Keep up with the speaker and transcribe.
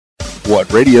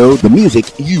What radio? The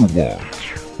music you want.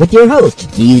 With your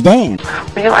host, Keys Dan.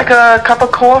 Would you like a cup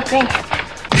of coffee?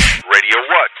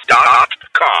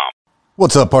 RadioWhat.com.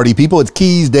 What's up, party people? It's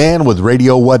Keys Dan with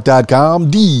RadioWhat.com,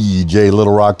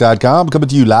 DJLittleRock.com, coming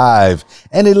to you live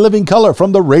and in living color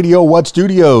from the Radio What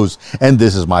studios. And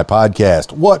this is my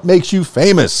podcast, What Makes You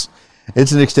Famous?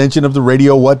 It's an extension of the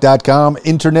RadioWhat.com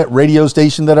internet radio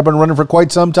station that I've been running for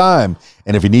quite some time.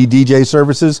 And if you need DJ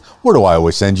services, where do I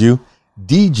always send you?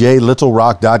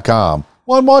 DJLittleRock.com.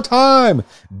 One more time,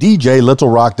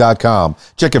 DJLittleRock.com.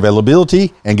 Check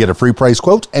availability and get a free price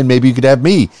quote, and maybe you could have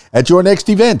me at your next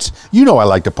event. You know I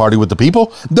like to party with the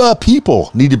people. The people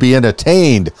need to be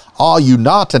entertained. Are you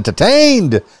not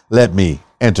entertained? Let me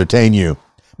entertain you.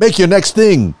 Make your next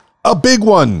thing a big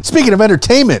one. Speaking of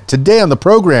entertainment, today on the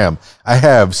program, I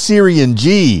have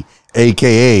SyrianG,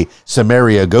 a.k.a.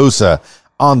 Samaria Gosa,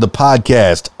 on the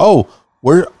podcast.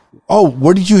 Where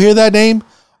did you hear that name?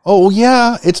 Oh,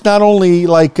 yeah, it's not only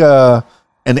like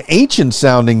an ancient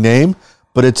sounding name,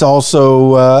 but it's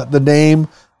also the name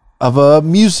of a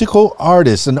musical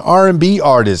artist, an R&B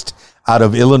artist out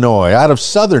of Illinois, out of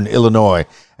Southern Illinois.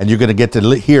 And you're going to get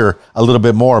to hear a little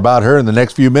bit more about her in the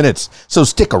next few minutes. So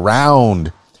stick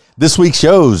around. This week's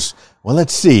shows, well,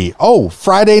 let's see.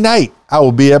 Friday night, I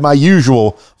will be at my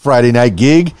usual Friday night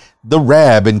gig, The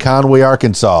Rab in Conway,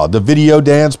 Arkansas, the video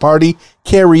dance party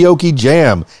karaoke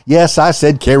jam. Yes, I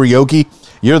said karaoke.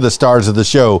 You're the stars of the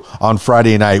show on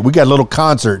Friday night. We got a little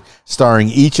concert starring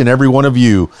each and every one of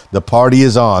you. The party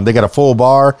is on. They got a full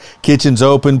bar, kitchen's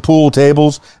open, pool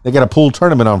tables. They got a pool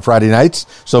tournament on Friday nights.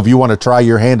 So if you want to try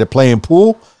your hand at playing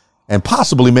pool and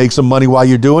possibly make some money while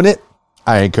you're doing it,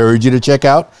 I encourage you to check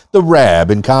out The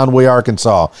Rab in Conway,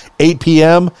 Arkansas, 8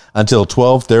 p.m. until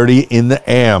 12:30 in the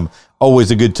AM. Always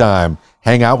a good time.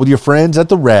 Hang out with your friends at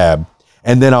The Rab.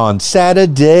 And then on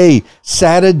Saturday,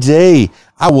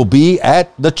 I will be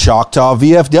at the Choctaw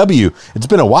VFW. It's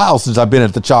been a while since I've been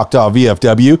at the Choctaw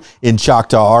VFW in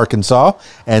Choctaw, Arkansas.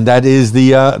 And that is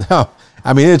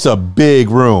it's a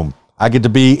big room. I get to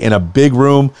be in a big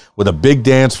room with a big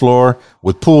dance floor,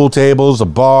 with pool tables, a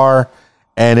bar,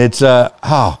 and it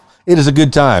is a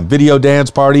good time. Video dance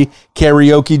party,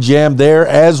 karaoke jam there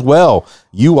as well.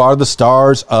 You are the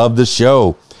stars of the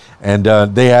show. And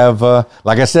they have,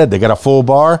 like I said, they got a full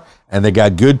bar and they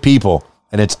got good people.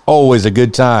 And it's always a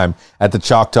good time at the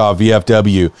Choctaw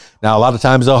VFW. Now, a lot of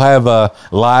times they'll have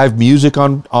live music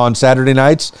on Saturday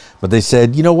nights. But they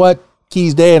said, you know what?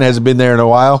 Keys Dan hasn't been there in a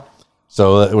while.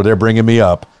 So they're bringing me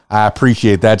up. I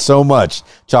appreciate that so much.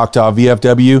 Choctaw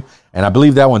VFW. And I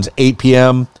believe that one's 8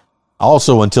 p.m.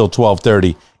 also until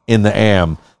 12:30 in the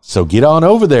AM. So get on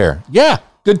over there. Yeah,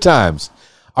 good times.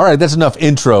 All right, that's enough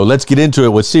intro. Let's get into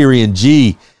it with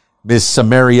SyrianG, Miss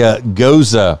Samaria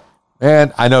Gosa.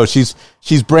 And I know she's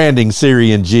branding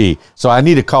SyrianG, so I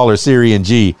need to call her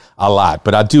SyrianG a lot.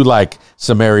 But I do like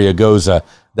Samaria Gosa.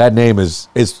 That name is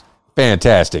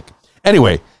fantastic.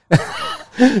 Anyway,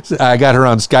 I got her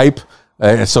on Skype.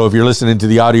 So if you're listening to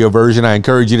the audio version, I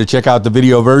encourage you to check out the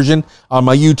video version on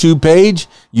my YouTube page,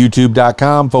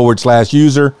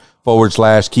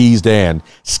 youtube.com/user/Keys Dan.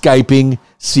 Skyping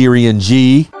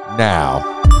SyrianG now.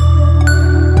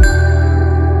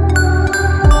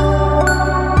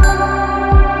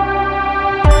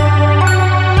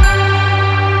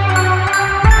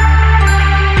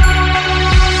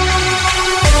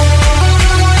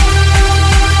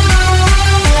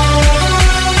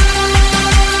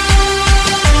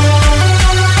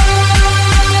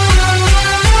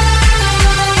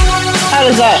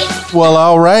 That? Well,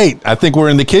 all right. I think we're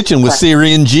in the kitchen with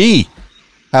SyrianG.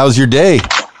 How's your day?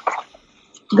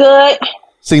 Good.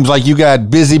 Seems like you got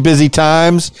busy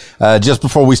times. Just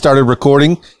before we started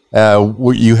recording,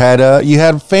 you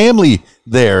had family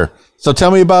there. So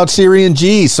tell me about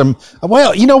SyrianG.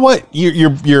 Well, you know what?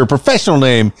 Your professional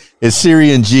name is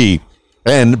SyrianG,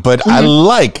 but I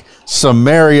like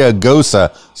Samaria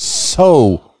Gosa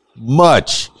so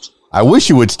much. I wish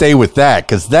you would stay with that,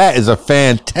 because that is a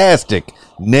fantastic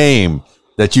name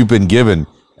that you've been given.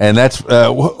 And that's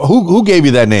who gave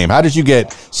you that name? How did you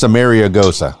get Samaria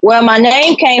Gosa? Well, my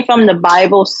name came from the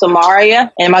Bible,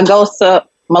 Samaria, and my last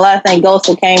name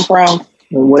Gosa came from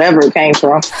whatever it came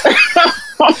from.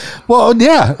 Well,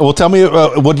 yeah. Well, tell me,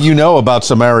 what do you know about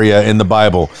Samaria in the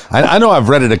Bible? I know I've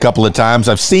read it a couple of times.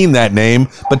 I've seen that name,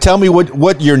 but tell me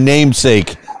what your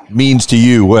namesake means to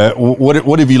you.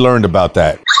 What have you learned about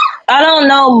that? I don't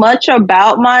know much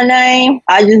about my name.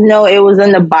 I just know it was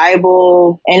in the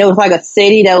Bible, and it was like a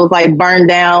city that was like burned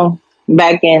down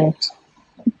back in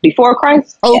before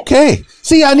Christ. Okay.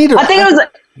 See, I think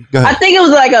it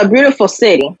was like a beautiful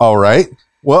city. All right.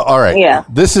 Well, all right. Yeah.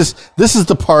 This is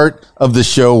the part of the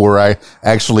show where I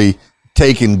actually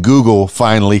take and Google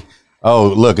finally. Oh,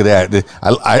 look at that.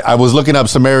 I was looking up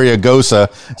Samaria,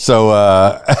 Gosa. So,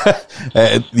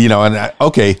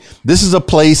 okay. This is a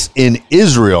place in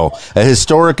Israel, a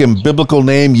historic and biblical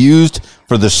name used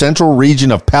for the central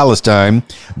region of Palestine,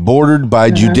 bordered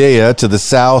by Judea to the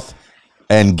south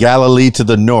and Galilee to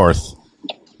the north.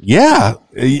 Yeah,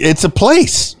 it's a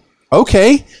place.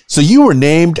 Okay, so you were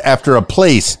named after a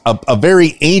place, a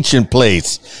very ancient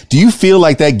place. Do you feel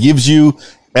like that gives you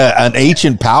an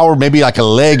ancient power, maybe like a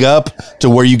leg up to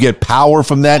where you get power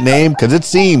from that name? Because it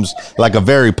seems like a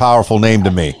very powerful name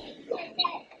to me.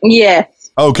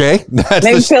 Yes. Okay.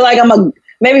 Maybe feel like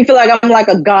I'm like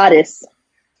a goddess.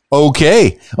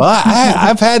 Okay. Well,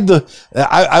 I've had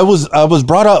I was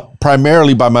brought up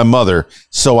primarily by my mother,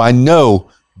 so I know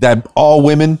that all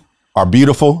women are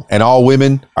beautiful and all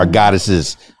women are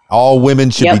goddesses. All women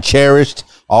should be cherished.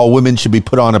 All women should be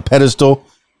put on a pedestal.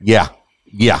 Yeah.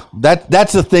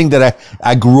 That's the thing that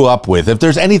I grew up with. If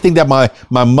there's anything that my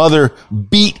mother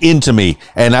beat into me,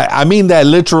 and I mean that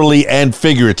literally and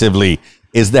figuratively,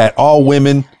 is that all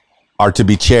women are to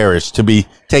be cherished, to be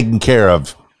taken care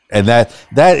of. And that's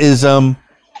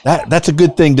a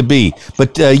good thing to be.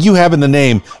 But you having the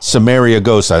name Samaria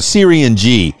Gosa,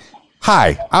 SyrianG.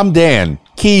 Hi, I'm Dan.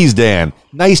 Keys Dan.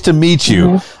 Nice to meet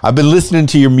you. I've been listening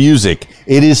to your music.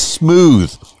 It is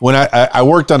smooth. When I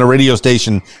worked on a radio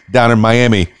station down in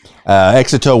Miami,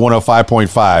 Exito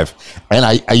 105.5, and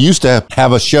I used to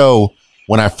have a show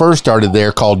when I first started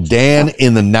there called Dan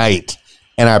in the Night,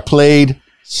 and I played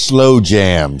slow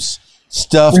jams,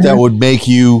 stuff that would make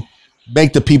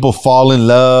the people fall in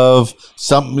love,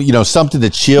 something to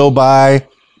chill by.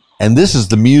 And this is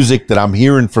the music that I'm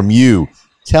hearing from you.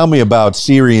 Tell me about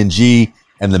SyrianG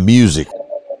and the music.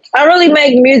 I really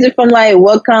make music from like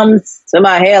what comes to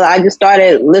my head. I just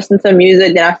started listening to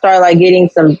music, then I started like getting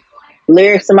some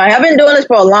lyrics in my head. I've been doing this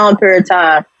for a long period of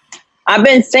time. I've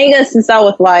been singing since I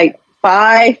was like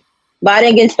 5, but I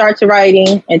didn't get started to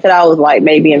writing until I was like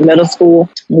maybe in middle school.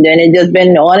 And then it just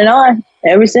been on and on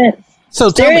ever since. So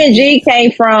SyrianG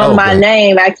came from my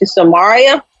name, actually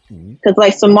Samaria, because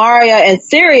like Samaria and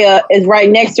Syria is right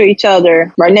next to each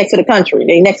other, right next to the country.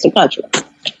 They next to the country.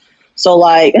 So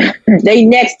like they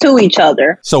next to each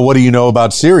other. So what do you know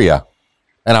about Syria?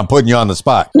 And I'm putting you on the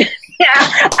spot. Yeah,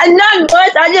 not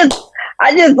much.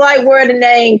 I just like where the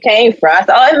name came from. I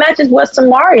thought it matches what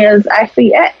Samaria is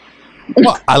actually at.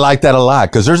 Well, I like that a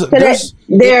lot because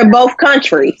they're both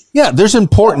countries. Yeah, there's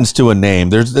importance to a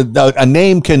name. There's a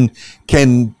name can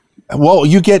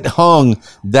you get hung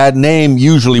that name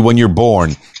usually when you're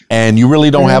born, and you really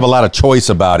don't have a lot of choice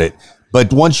about it.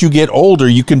 But once you get older,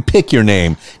 you can pick your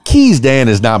name. Keys Dan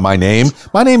is not my name.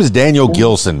 My name is Daniel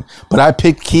Gilson, but I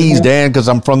picked Keys Dan because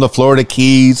I'm from the Florida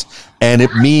Keys, and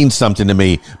it means something to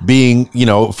me being,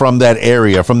 from that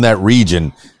area, from that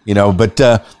region, but,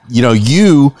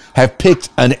 you have picked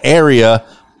an area.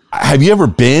 Have you ever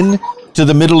been to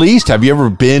the Middle East? Have you ever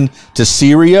been to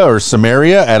Syria or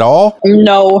Samaria at all?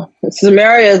 No,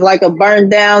 Samaria is like a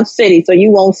burned down city, so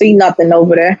you won't see nothing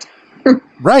over there.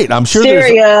 Right. I'm sure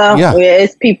Syria,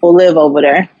 its people live over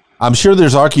there. I'm sure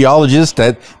there's archaeologists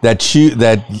that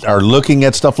are looking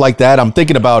at stuff like that. I'm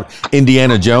thinking about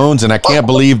Indiana Jones, and I can't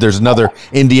believe there's another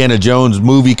Indiana Jones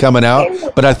movie coming out.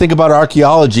 But I think about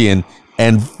archaeology and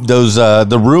those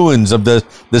the ruins of the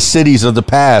cities of the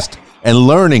past, and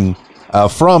learning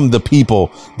from the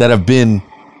people that have been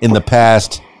in the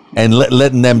past, and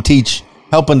letting them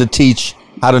helping to teach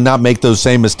how to not make those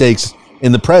same mistakes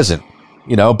in the present.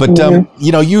 But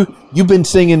you've been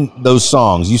singing those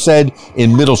songs. You said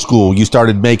in middle school you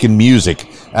started making music.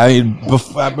 Let's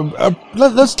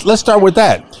start with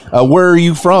that. Where are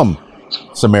you from,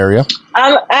 Samaria?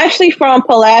 I'm actually from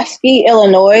Pulaski,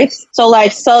 Illinois. So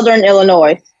like southern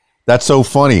Illinois. That's so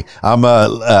funny.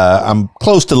 I'm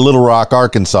close to Little Rock,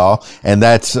 Arkansas, and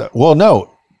that's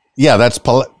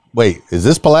Wait, is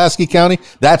this Pulaski County?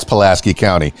 That's Pulaski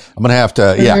County. I'm going to have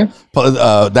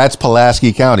to, that's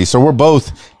Pulaski County. So we're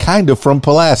both kind of from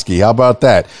Pulaski. How about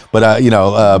that? But,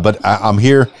 I'm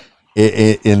here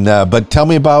but tell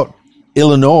me about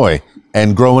Illinois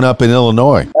and growing up in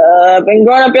Illinois. I've been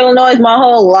growing up in Illinois my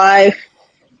whole life.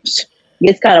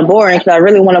 Gets kind of boring because I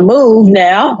really want to move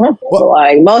now.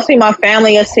 Well, mostly my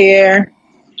family is here.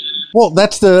 Well,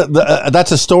 that's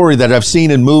that's a story that I've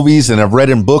seen in movies and I've read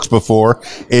in books before,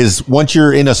 is once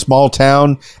you're in a small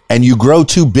town and you grow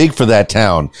too big for that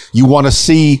town, you want to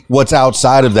see what's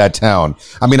outside of that town.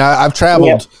 I mean, I've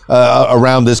traveled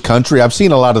around this country. I've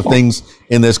seen a lot of things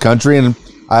in this country, and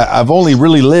I've only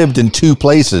really lived in 2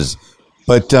 places.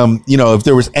 But, if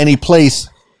there was any place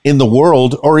in the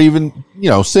world, or even,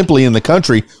 simply in the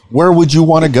country, where would you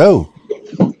want to go?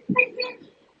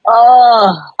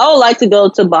 I would like to go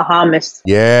to Bahamas.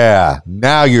 Yeah,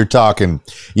 now you're talking.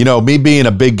 Me being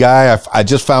a big guy, I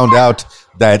just found out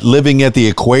that living at the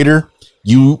equator,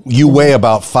 you weigh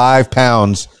about 5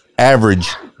 pounds average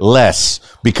less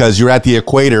because you're at the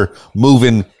equator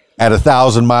moving at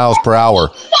 1,000 miles per hour.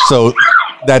 So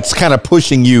that's kind of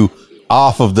pushing you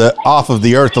off of the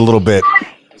earth a little bit.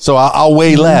 So I'll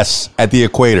weigh less at the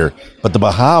equator. But the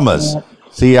Bahamas,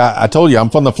 see, I told you, I'm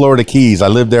from the Florida Keys. I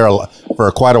lived there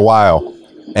for quite a while,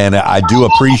 and I do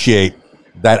appreciate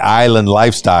that island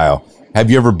lifestyle. Have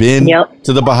you ever been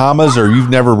to the Bahamas, or you've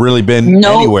never really been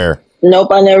anywhere?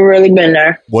 Nope, I've never really been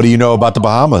there. What do you know about the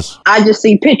Bahamas? I just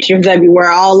see pictures everywhere,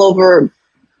 all over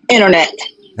internet.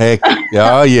 Heck,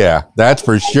 oh yeah, that's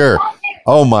for sure.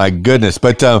 Oh my goodness.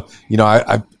 But,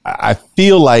 I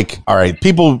feel like, all right,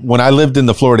 people, when I lived in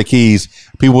the Florida Keys,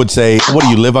 people would say, what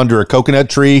do you live under a coconut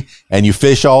tree and you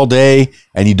fish all day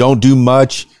and you don't do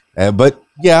much? But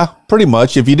yeah, pretty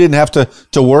much. If you didn't have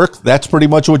to work, that's pretty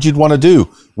much what you'd want to do.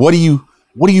 What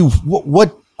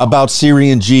about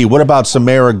SyrianG? What about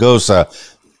Samaria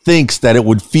Gosa thinks that it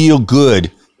would feel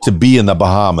good to be in the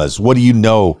Bahamas? What do you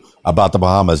know about the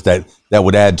Bahamas that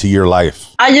would add to your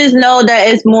life? I just know that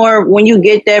it's more, when you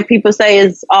get there, people say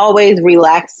it's always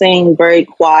relaxing, very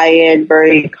quiet,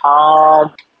 very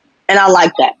calm. And I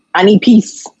like that. I need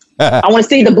peace. I want to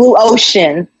see the blue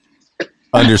ocean.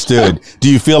 Understood.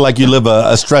 Do you feel like you live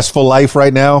a stressful life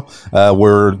right now,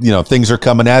 where, things are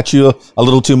coming at you a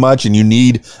little too much and you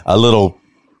need a little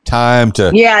time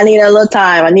to... Yeah, I need a little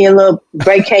time. I need a little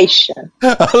vacation.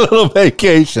 A little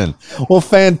vacation. Well,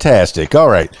 fantastic. All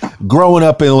right. Growing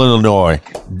up in Illinois,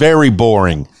 very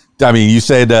boring. I mean, you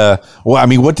said,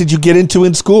 what did you get into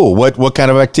in school? What kind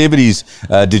of activities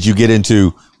did you get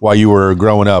into while you were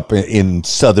growing up in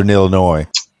Southern Illinois?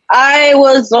 I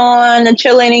was on the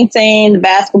cheerleading team, the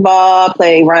basketball,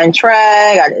 played run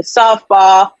track, I did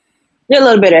softball, did a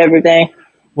little bit of everything.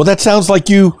 Well, that sounds like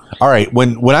you. All right.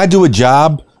 When I do a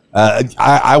job,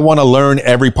 I want to learn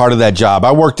every part of that job.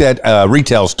 I worked at a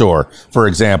retail store, for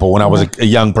example, when I was a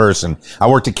young person. I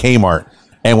worked at Kmart.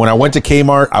 And when I went to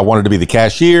Kmart, I wanted to be the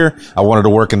cashier. I wanted to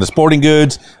work in the sporting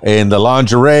goods, in the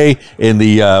lingerie, in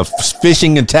the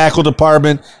fishing and tackle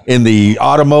department, in the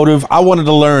automotive. I wanted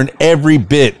to learn every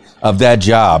bit of that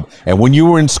job. And when you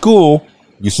were in school,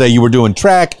 you say you were doing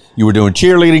track, you were doing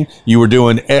cheerleading, you were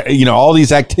doing, all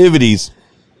these activities.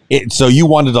 So you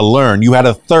wanted to learn. You had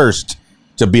a thirst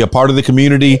to be a part of the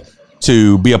community,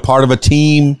 to be a part of a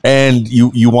team, and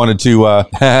you wanted to,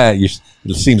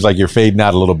 it seems like you're fading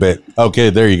out a little bit. Okay,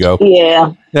 there you go.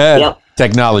 Yeah. Yep.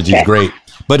 Technology is great.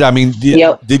 But I mean,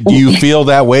 do you feel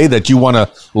that way, that you want to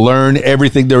learn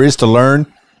everything there is to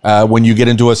learn when you get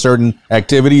into a certain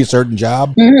activity, a certain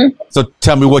job? Mm-hmm. So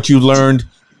tell me what you learned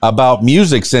about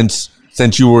music since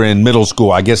you were in middle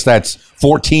school. I guess that's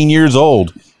 14 years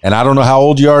old. And I don't know how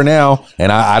old you are now,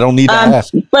 and I don't need to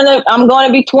ask. I'm going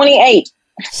to be 28.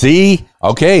 See?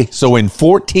 Okay. So in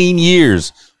 14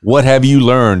 years, what have you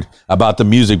learned about the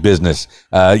music business?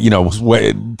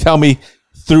 Tell me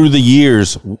through the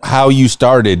years how you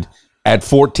started at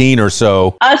 14 or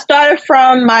so. I started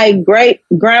from my great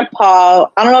grandpa.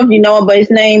 I don't know if you know him, but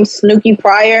his name's Snooky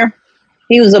Pryor.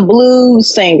 He was a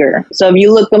blues singer. So if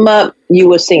you look him up, you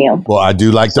will see him. Well, I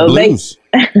do like the blues.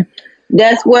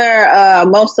 That's where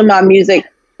most of my music,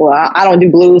 well, I don't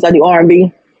do blues, I do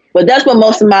R&B, but that's where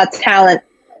most of my talent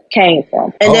came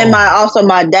from. And then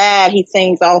my dad, he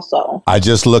sings also. I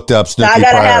just looked up Snooki So I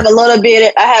gotta Pryor. have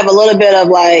a little bit of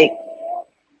like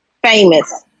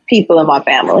famous people in my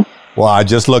family. Well, I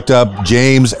just looked up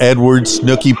James Edward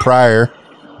Snooki Pryor.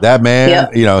 That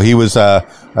man, he was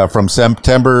from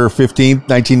September 15th,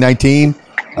 1919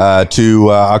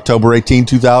 to October 18,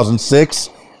 2006.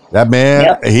 That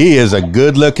man, he is a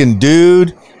good looking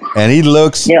dude, and he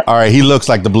looks, all right, he looks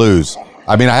like the blues.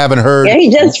 I mean, I haven't heard. Yeah, he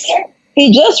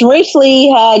just recently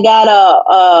had got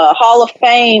a Hall of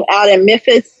Fame out in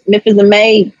Memphis. Memphis and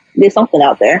May did something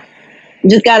out there.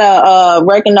 Just got a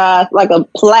recognized, like a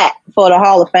plaque for the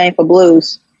Hall of Fame for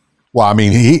blues. Well, I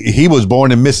mean, he was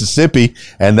born in Mississippi,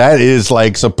 and that is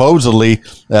like supposedly,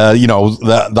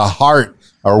 the heart,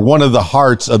 or one of the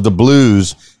hearts of the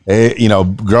blues,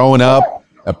 growing up.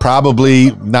 Probably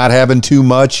not having too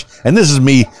much, and this is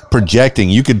me projecting.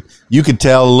 You could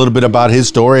tell a little bit about his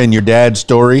story and your dad's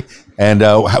story, and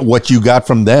what you got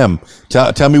from them.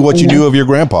 Tell me what you knew of your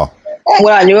grandpa.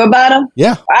 What I knew about him?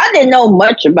 Yeah, I didn't know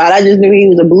much about it. I just knew he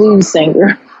was a blues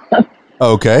singer.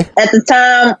 Okay. At the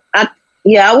time,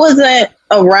 I wasn't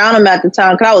around him at the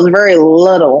time because I was very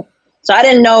little, so I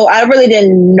really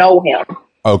didn't know him.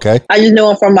 Okay. I just knew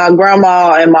him from my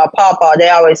grandma and my papa. They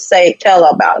always tell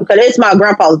about him because it's my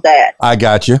grandpa's dad. I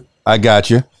got you.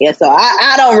 Yeah, so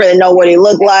I don't really know what he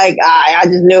looked like. I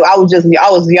just knew I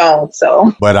was young.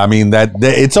 So, but I mean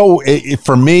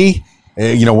for me,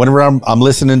 whenever I'm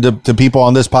listening to people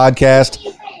on this podcast,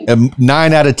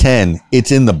 9 out of 10,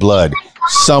 it's in the blood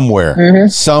somewhere. Mm-hmm.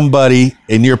 Somebody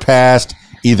in your past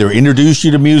either introduced you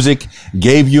to music,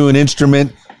 gave you an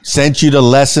instrument, sent you to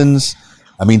lessons.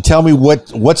 I mean, tell me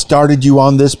what started you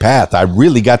on this path. I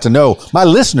really got to know. My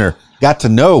listener got to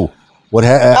know what.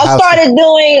 I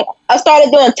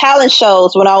started doing talent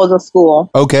shows when I was in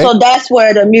school. Okay, so that's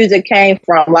where the music came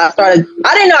from. I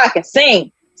didn't know I could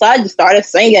sing, so I just started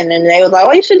singing, and they was like,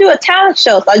 "Well, you should do a talent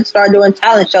show." So I just started doing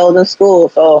talent shows in school.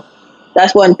 So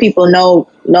that's when people know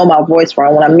my voice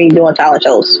from, when I'm doing talent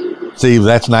shows. See,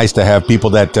 that's nice to have people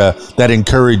that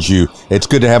encourage you. It's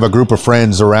good to have a group of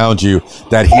friends around you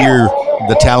that hear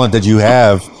the talent that you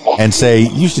have and say,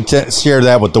 you should share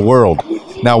that with the world.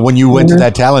 Now, when you went to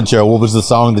that talent show, what was the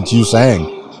song that you sang?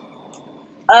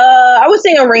 I was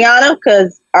singing Rihanna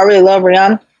because I really love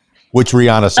Rihanna. Which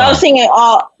Rihanna song? I was singing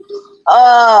the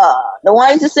one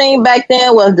I used to sing back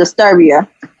then was Disturbia.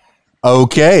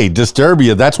 Okay,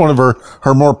 Disturbia. That's one of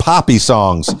her more poppy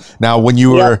songs. Now, when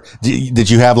you were, did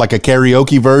you have like a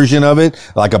karaoke version of it,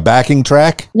 like a backing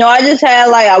track? No, I just had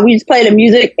we just play the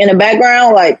music in the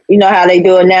background, like you know how they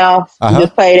do it now. You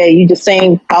just play that, you just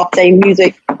sing off their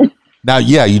music. Now,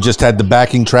 you just had the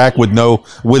backing track without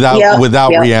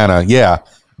Rihanna. Yeah.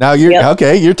 Now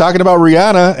you're talking about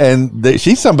Rihanna, and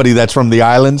she's somebody that's from the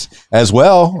islands as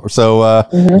well. So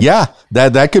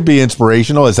that could be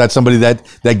inspirational. Is that somebody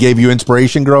that gave you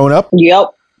inspiration growing up? Yep.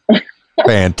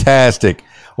 Fantastic.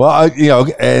 Well,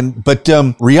 but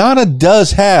Rihanna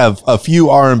does have a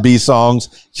few R&B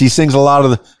songs. She sings she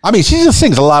just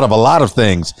sings a lot of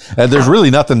things. There's really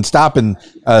nothing stopping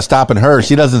her.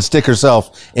 She doesn't stick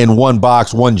herself in one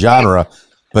box, one genre.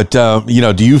 But,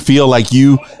 do you feel like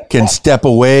you can step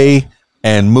away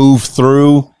and move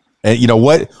through? And,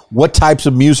 what types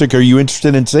of music are you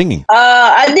interested in singing?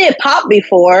 I did pop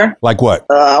before. Like what?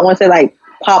 I want to say like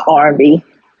pop R&B.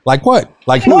 Like what?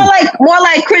 Like who? More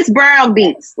like Chris Brown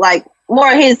beats. Like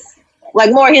more his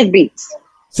beats.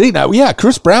 See, now,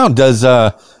 Chris Brown does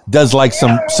like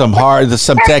some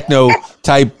techno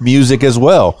type music as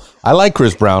well. I like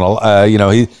Chris Brown.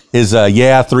 His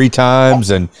 3 times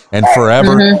and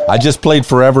Forever. Mm-hmm. I just played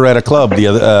Forever at a club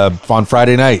on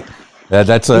Friday night.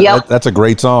 That's a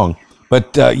great song.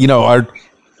 But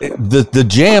the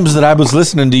jams that I was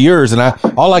listening to yours, and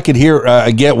all I could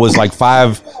get was like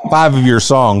five of your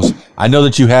songs. I know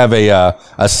that you have a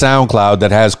SoundCloud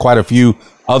that has quite a few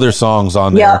other songs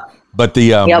on there. Yep. But the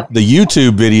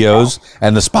YouTube videos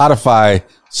and the Spotify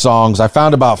songs, I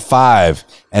found about 5,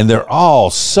 and they're all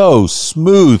so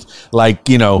smooth. Like,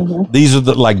 these are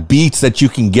the like beats that you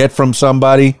can get from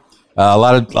somebody. A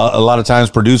lot of times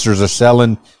producers are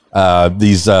selling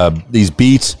these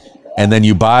beats, and then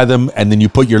you buy them, and then you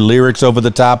put your lyrics over the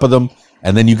top of them,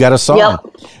 and then you got a song. Yep.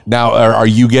 Now, are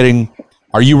you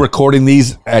recording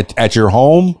these at your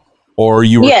home? Or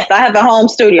Yes, I have a home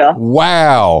studio.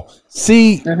 Wow.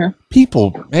 See,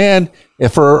 people, man,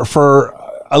 if for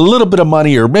a little bit of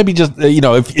money, or maybe just,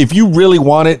 if you really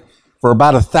want it for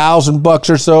about $1,000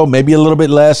 or so, maybe a little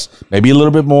bit less, maybe a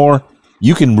little bit more,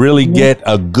 you can really get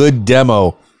a good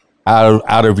demo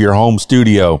out of your home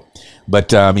studio.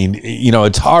 But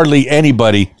it's hardly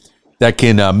anybody that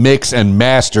can mix and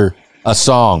master a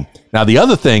song. Now, the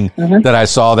other thing that I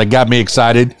saw that got me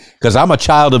excited, because I'm a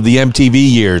child of the MTV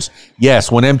years. Yes,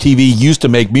 when MTV used to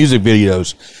make music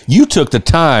videos, you took the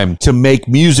time to make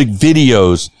music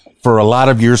videos for a lot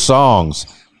of your songs.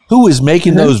 Who is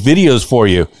making those videos for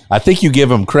you? I think you give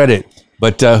them credit,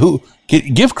 but who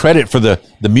give credit for the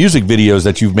music videos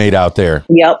that you've made out there?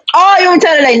 Yep. Oh, you want to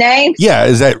tell her their names? Yeah,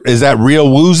 is that Real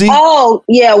Woozy? Oh,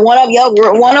 yeah. One of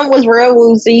them was Real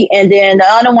Woozy, and then the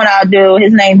other one I'll do,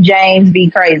 his name James Be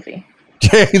Crazy.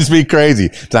 James Be Crazy.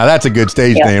 Now that's a good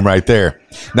stage name right there.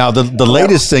 Now the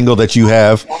latest single that you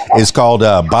have is called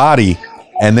Body,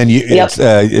 and then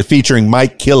it's featuring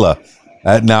Mike Killa.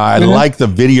 Now I like the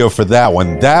video for that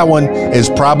one. That one is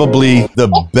probably the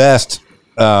best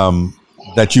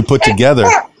that you put together.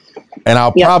 And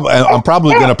I'm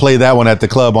probably going to play that one at the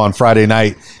club on Friday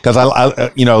night, because I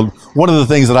one of the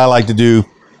things that I like to do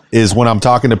is when I'm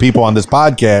talking to people on this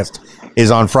podcast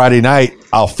is on Friday night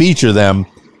I'll feature them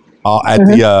at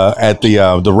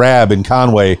the Rab in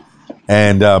Conway,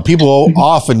 and people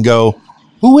often go,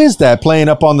 "Who is that playing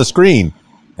up on the screen?"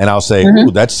 And I'll say,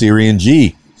 "Ooh, that's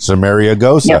SyrianG, Samaria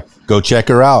Gosa. Go check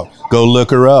her out. Go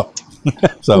look her up."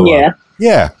 So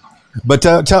But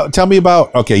tell me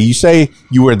about, okay, you say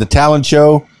you were at the talent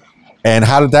show, and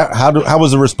how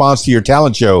was the response to your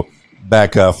talent show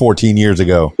back 14 years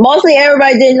ago? Mostly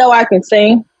everybody didn't know I can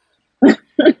sing.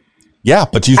 Yeah,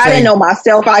 but I didn't know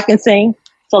myself I can sing.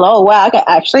 So, oh, wow, I can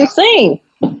actually sing.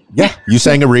 Yeah, you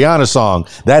sang a Rihanna song.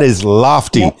 That is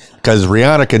lofty, because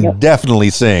Rihanna can definitely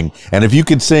sing. And if you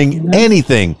could sing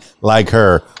anything like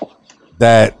her,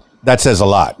 that says a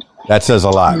lot. That says a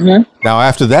lot. Now,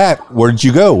 after that, where did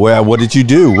you go? What did you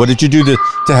do? What did you do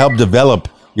to help develop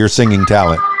your singing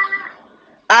talent?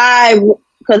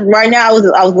 Because right now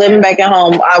I was living back at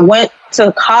home. I went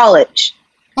to college.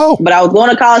 Oh. But I was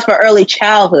going to college for early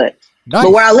childhood. Nice.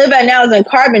 But where I live at now is in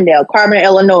Carbondale,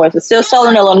 Illinois. It's still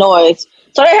Southern Illinois.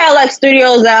 So they had like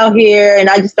studios out here, and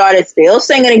I just started still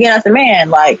singing again. I said,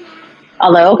 man, I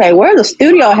was like, okay, where's the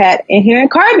studio hat in here in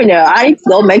Carbondale? I need to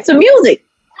go make some music.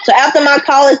 So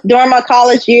during my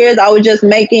college years, I was just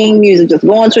making music, just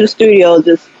going to the studio,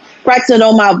 just practicing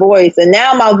on my voice. And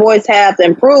now my voice has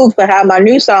improved for how my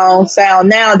new songs sound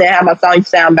now than how my songs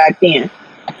sound back then.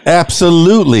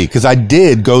 Absolutely, because I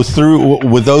did go through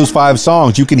with those 5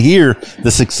 songs. You can hear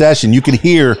the succession. You can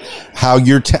hear how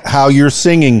your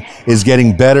singing is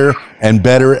getting better and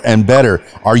better and better.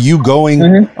 Are you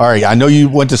going? All right, I know you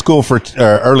went to school for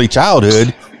early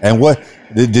childhood, and what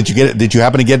did you get? Did you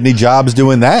happen to get any jobs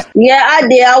doing that? Yeah, I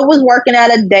did. I was working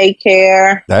at a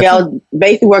daycare. I was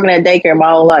basically working at a daycare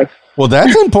my whole life. Well,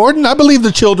 that's important. I believe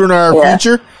the children are our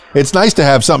future. It's nice to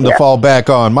have something to fall back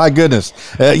on. My goodness.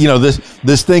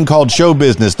 This thing called show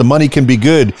business, the money can be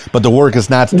good, but the work is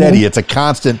not steady. It's a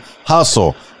constant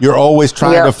hustle. You're always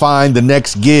trying to find the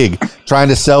next gig, trying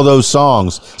to sell those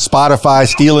songs. Spotify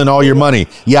stealing all your money.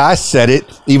 Yeah, I said it,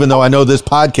 even though I know this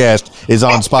podcast is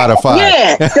on Spotify.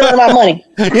 Yeah, stealing my money.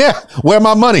 Yeah, where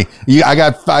my money? I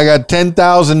got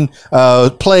 10,000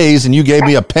 plays, and you gave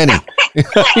me a penny.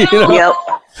 Yep.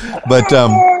 But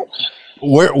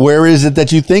where is it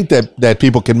that you think that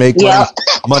people can make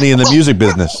money in the music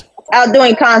business? Out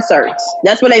doing concerts.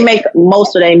 That's where they make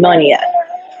most of their money at.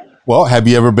 Well, have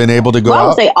you ever been able to go out? I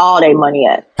would say all their money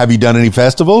at. Have you done any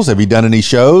festivals? Have you done any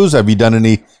shows? Have you done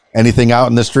anything out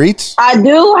in the streets? I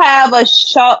do have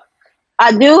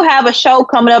a show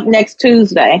coming up next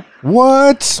Tuesday.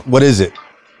 What? What is it?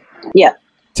 Yeah.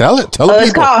 Tell it.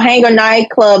 It's called Hangar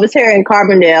Nightclub. It's here in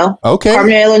Carbondale. Okay.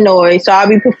 Carbondale, Illinois. So I'll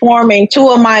be performing 2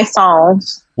 of my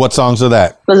songs. What songs are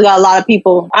that? Because we got a lot of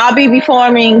people. I'll be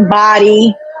performing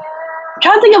Body. I'm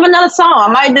trying to think of another song. I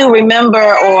might do Remember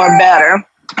or Better.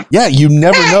 Yeah, you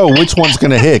never know which one's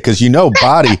going to hit, because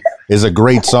Body is a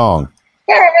great song.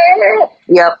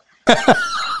 Yep.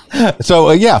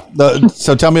 So,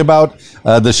 so tell me about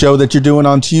the show that you're doing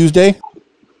on Tuesday.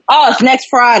 Oh, it's next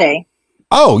Friday.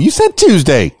 Oh, you said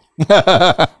Tuesday.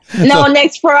 No,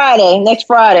 next Friday. Next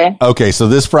Friday. Okay, so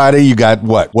this Friday you got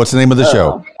what? What's the name of the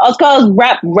show? It's called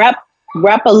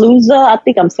Rapalooza. I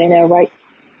think I'm saying that right.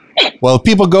 Well, if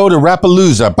people go to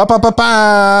Rapalooza,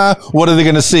 what are they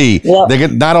going to see? Yep. They're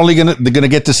going to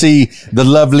get to see the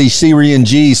lovely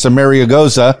SyrianG, Samaria,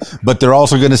 Gosa, but they're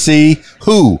also going to see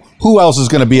who? Who else is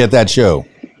going to be at that show?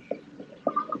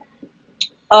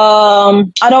 I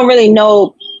don't really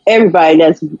know everybody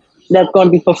that's going to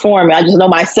be performing. I just know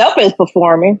myself is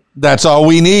performing. That's all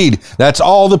we need. That's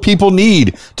all the people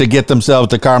need to get themselves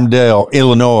to Carbondale,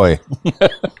 Illinois.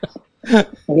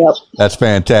 Yep. That's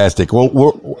fantastic. Well,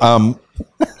 well,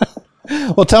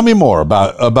 tell me more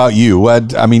about you.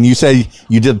 You say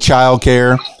you did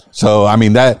childcare, so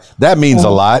that means a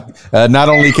lot. Not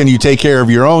only can you take care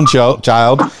of your own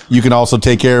child, you can also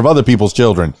take care of other people's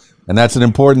children, and that's an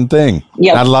important thing.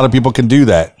 Yep. Not a lot of people can do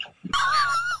that.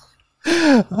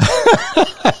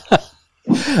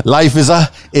 Life is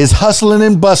hustling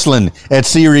and bustling at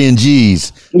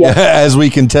SyrianG's, as we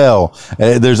can tell.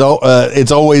 Is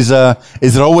it always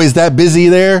that busy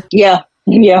there? Yeah.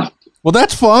 Well,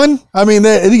 that's fun.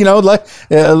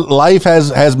 Life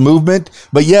has movement,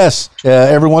 but yes,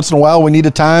 every once in a while we need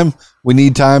time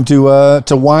to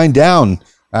wind down.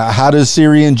 How does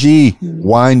SyrianG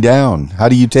wind down? How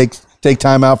do you take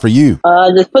time out for you?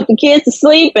 Just put the kids to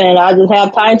sleep, and I just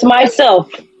have time to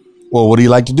myself. Well, what do you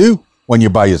like to do when you're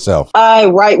by yourself? I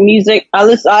write music. I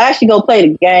actually go play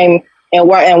the game and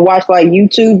watch like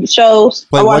YouTube shows.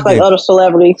 I watch like other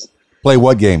celebrities. Play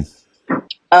what game?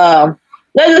 There's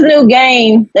this new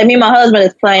game that me and my husband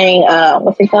is playing.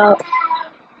 What's it called?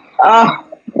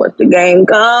 What's the game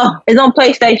called? It's on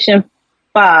PlayStation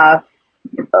 5.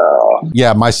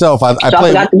 Yeah, myself. I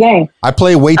forgot the game. I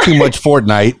play way too much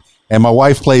Fortnite, and my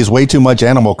wife plays way too much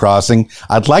Animal Crossing.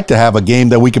 I'd like to have a game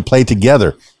that we could play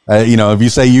together. If you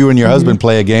say you and your husband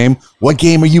play a game, what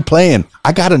game are you playing?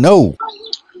 I got to know.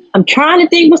 I'm trying to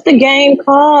think what's the game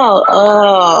called.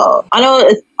 I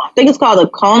think it's called a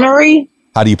culinary.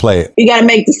 How do you play it? You got to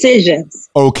make decisions.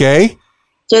 Okay.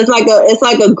 So it's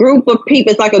like a group of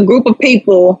people. It's like a group of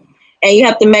people, and you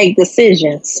have to make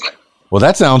decisions. Well,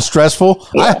 that sounds stressful.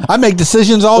 Yeah. I make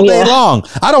decisions all day long.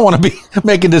 I don't want to be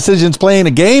making decisions playing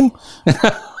a game.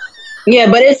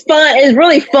 Yeah, but it's fun. It's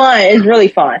really fun. It's really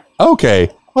fun. Okay.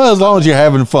 Well, as long as you're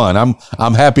having fun,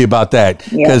 I'm happy about that.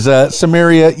 Because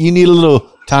Samaria, you need a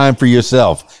little time for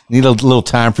yourself. You need a little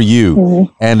time for you,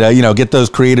 and get those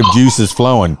creative juices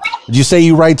flowing. Did you say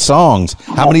you write songs?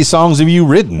 How many songs have you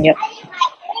written? Yep.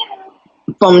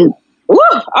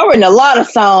 I've written a lot of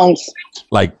songs.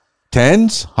 Like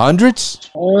tens, hundreds?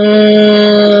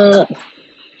 I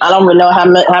don't really know how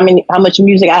much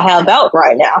music I have out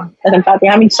right now. And in fact,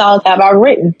 how many songs have I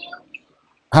written?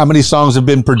 How many songs have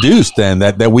been produced then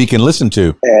that we can listen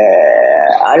to?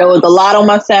 I know it's a lot on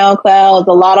my SoundCloud,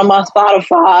 a lot on my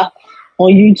Spotify,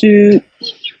 on YouTube.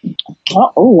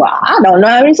 I don't know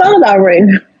how many songs I've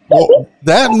written. Well,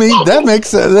 that makes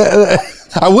sense.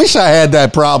 I wish I had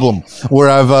that problem where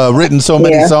I've written so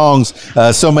many songs,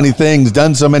 so many things,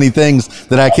 done so many things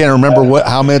that I can't remember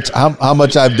how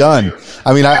much I've done.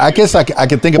 I mean, I guess I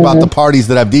could think about the parties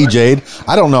that I've DJ'd.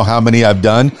 I don't know how many I've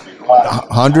done,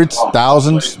 hundreds,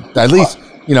 thousands, at least.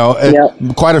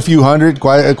 Quite a few hundred,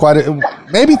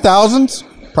 maybe thousands,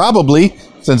 probably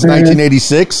since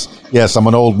 1986. Yes, I'm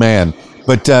an old man,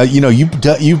 but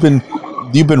you've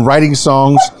been writing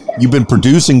songs. You've been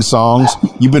producing songs.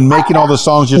 You've been making all the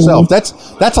songs yourself.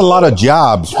 That's a lot of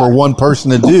jobs for one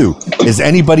person to do. Is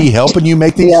anybody helping you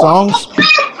make these songs?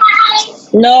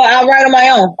 No, I write on my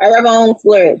own. I write my own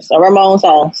lyrics. I write my own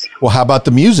songs. Well, how about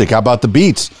the music? How about the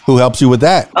beats? Who helps you with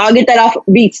that? I'll get that off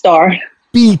BeatStar.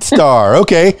 BeatStar.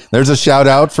 Okay. There's a shout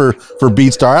out for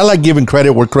BeatStar. I like giving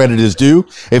credit where credit is due.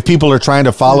 If people are trying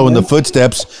to follow in the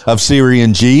footsteps of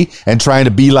SyrianG and trying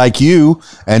to be like you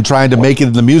and trying to make it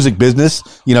in the music business,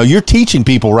 you're teaching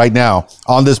people right now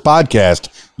on this podcast.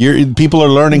 People are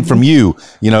learning from you.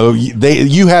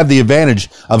 You have the advantage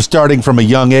of starting from a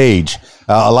young age.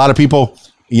 A lot of people,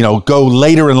 go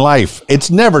later in life.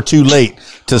 It's never too late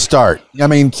to start. I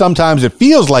mean, sometimes it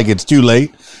feels like it's too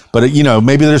late. But,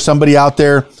 maybe there's somebody out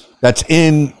there that's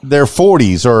in their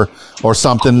 40s or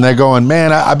something. And they're going,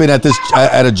 man, I've been at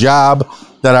a job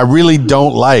that I really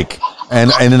don't like.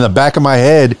 And in the back of my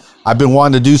head, I've been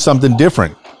wanting to do something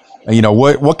different. And,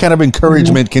 what kind of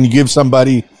encouragement can you give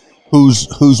somebody who's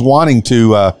wanting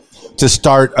to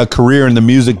start a career in the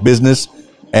music business?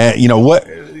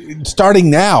 Starting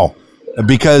now,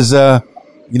 because,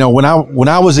 when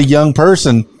I was a young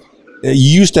person,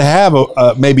 you used to have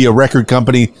maybe a record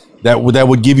company that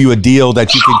would give you a deal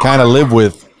that you could kind of live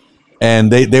with,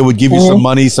 and they would give you some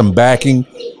money, some backing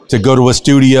to go to a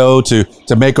studio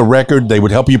to make a record. They would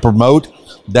help you promote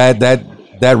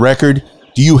that record.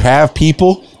 Do you have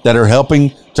people that are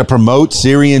helping to promote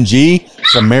SyrianG,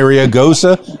 Samaria,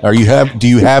 Gosa? Do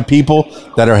you have people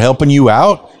that are helping you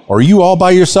out, or are you all by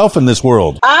yourself in this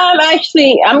world?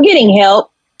 I'm getting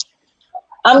help.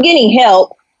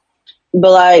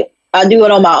 But I do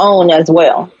it on my own as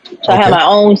well. So I have my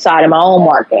own side and my own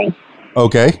marketing.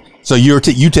 Okay. So you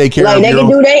take care of they can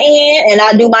do their end and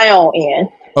I do my own end.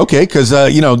 Okay, because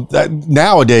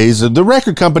nowadays the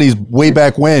record companies way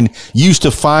back when used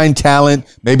to find talent.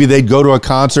 Maybe they'd go to a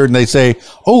concert and they say,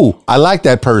 "Oh, I like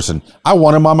that person. I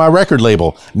want him on my record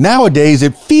label." Nowadays,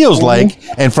 it feels like,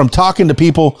 and from talking to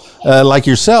people like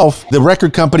yourself, the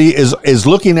record company is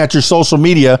looking at your social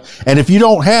media, and if you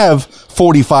don't have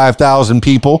 45,000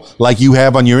 people like you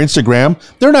have on your Instagram,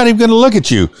 they're not even going to look at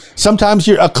you. Sometimes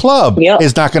a club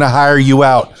is not going to hire you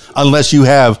out unless you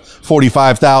have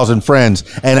 45,000 friends.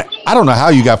 And I don't know how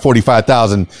you got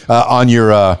 45,000 on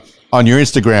your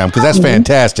Instagram, because that's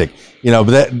fantastic.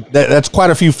 But that's quite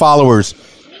a few followers.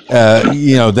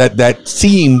 That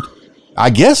seemed, I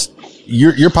guess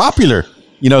you're popular.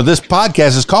 This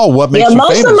podcast is called "What Makes You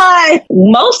Famous."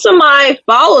 Most of my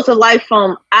followers are like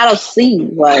from out of sea,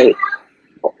 like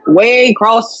way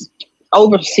across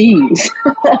overseas.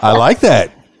 I like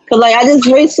that. Cause I just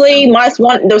recently my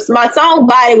song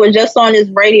 "Body" was just on this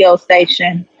radio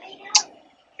station. I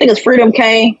think it's Freedom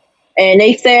K, and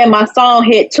they said my song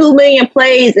hit 2 million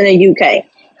plays in the UK.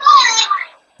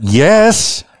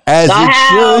 Yes, as so it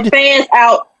should. Fans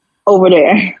out over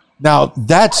there. Now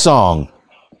that song,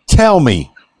 tell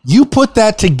me, you put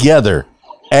that together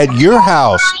at your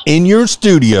house in your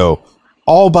studio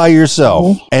all by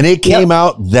yourself, and it came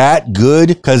out that good?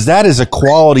 Because that is a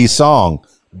quality song.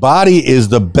 Body is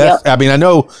the best. I mean, I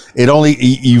know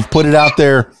you've put it out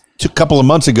there a couple of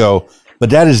months ago, but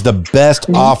that is the best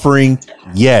offering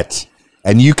yet.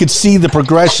 and you could see the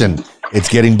progression. It's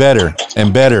getting better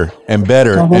and better and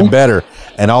better and better.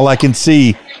 And all I can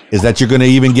see is that you're going to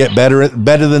even get better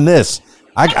than this.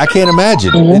 I can't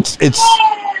imagine.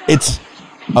 It's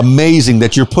amazing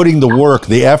that you're putting the work,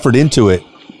 the effort into it.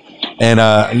 And,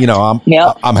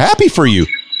 I'm happy for you.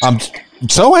 I'm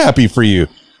so happy for you.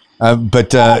 And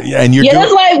you're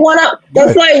that's like one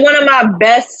of my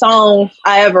best songs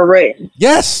I ever written.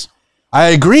 Yes, I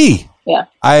agree. Yeah,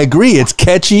 I agree. It's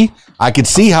catchy. I could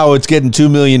see how it's getting 2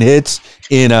 million hits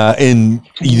in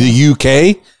the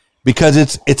UK because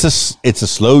it's a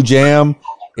slow jam.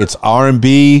 It's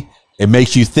R&B. It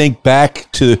makes you think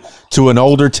back to an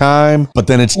older time, but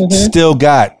then it's still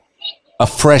got a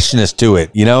freshness to it.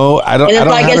 You know,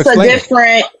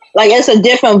 it's a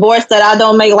different voice that I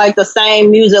don't make like the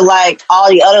same music like all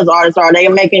the other artists are.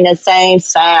 They're making the same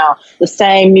sound, the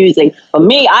same music. For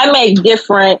me, I make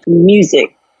different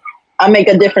music. I make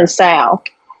a different sound.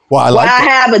 Well, I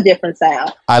have a different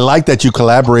sound. I like that you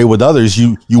collaborate with others.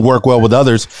 You work well with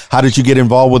others. How did you get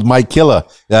involved with Mike Killa?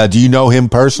 Do you know him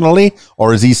personally,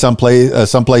 or is he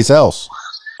someplace else?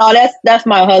 Oh, that's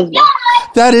my husband.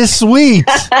 That is sweet.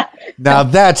 Now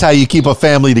that's how you keep a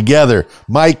family together.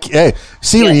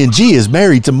 SyrianG is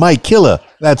married to Mike Killa.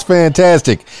 That's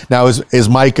fantastic. Now is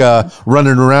Mike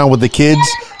running around with the kids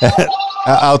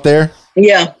out there?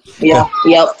 Yeah.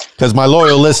 Yep. Because my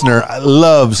loyal listener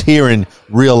loves hearing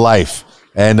real life,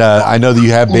 and I know that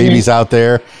you have babies out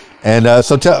there. And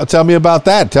so tell me about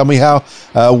that. Tell me how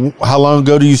long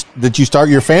ago did you start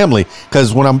your family?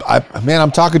 Because when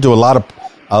I'm talking to a lot of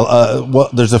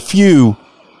there's a few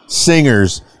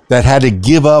singers that had to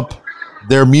give up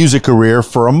their music career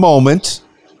for a moment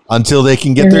until they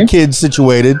can get their kids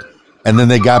situated, and then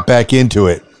they got back into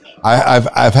it.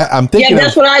 I'm thinking. Yeah,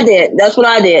 that's what I did. That's what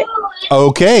I did.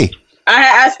 Okay.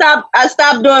 I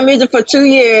stopped doing music for 2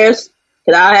 years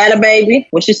because I had a baby,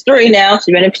 which is 3 now.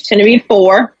 She's going to be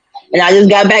 4, and I just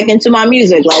got back into my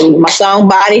music. Like my song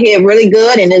 "Body" hit really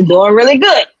good, and it's doing really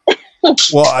good.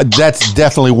 Well, that's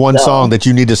definitely one song that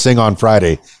you need to sing on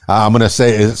Friday. I'm going to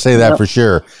say that for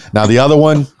sure. Now the other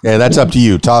one, that's up to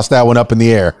you. Toss that one up in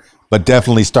the air, but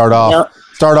definitely start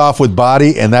off with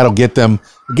 "Body," and that'll get them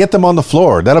on the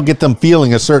floor. That'll get them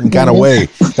feeling a certain kind of way.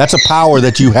 That's a power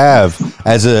that you have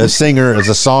as a singer, as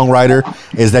a songwriter,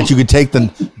 is that you could take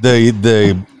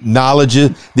the knowledge,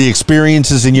 the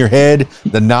experiences in your head,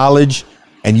 the knowledge,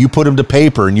 and you put them to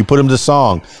paper and you put them to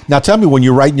song. Now tell me, when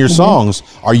you're writing your songs,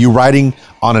 are you writing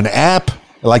on an app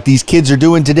like these kids are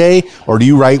doing today, or do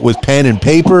you write with pen and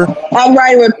paper? I'm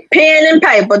writing with pen and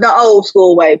paper, the old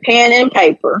school way, pen and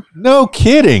paper. No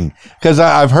kidding, because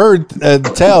I've heard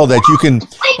tell that you can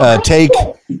take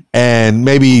and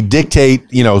maybe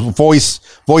dictate, voice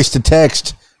to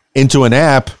text into an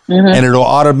app, and it'll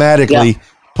automatically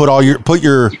put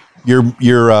your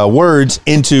words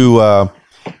into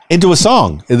a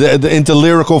song, into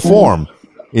lyrical form.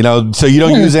 So you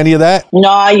don't use any of that? No,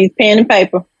 I use pen and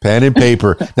paper. Pen and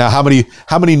paper. Now, how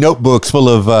many notebooks full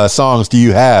of songs do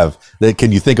you have?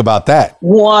 Can you think about that?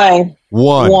 One.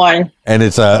 And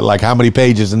it's like how many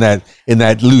pages in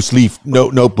that loose leaf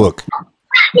notebook? I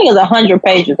think it's 100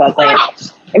 pages. I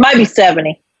think it might be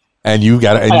 70. And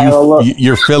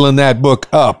you're filling that book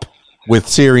up with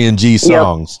SyrianG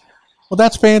songs. Yep. Well,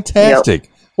 that's fantastic.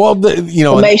 Yep. Well,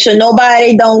 make sure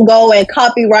nobody don't go and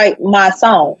copyright my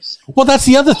songs. Well, that's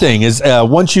the other thing is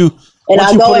once you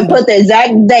put the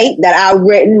exact date that I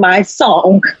written my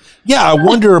song. Yeah, I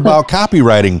wonder about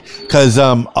copywriting because a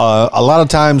lot of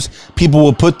times people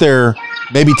will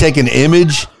maybe take an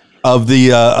image of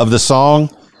the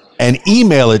song and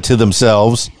email it to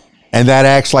themselves, and that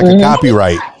acts like a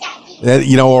copyright.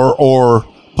 Or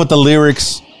put the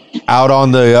lyrics out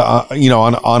on the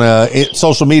on a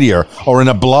social media or in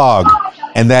a blog,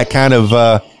 and that kind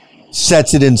of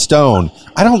sets it in stone.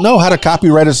 I don't know how to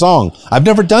copyright a song. I've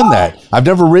never done that. I've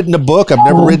never written a book. I've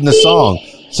never written a song.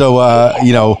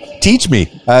 So teach me.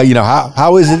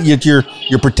 How is it that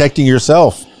you're protecting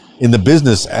yourself in the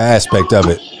business aspect of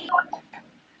it?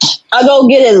 I go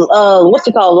get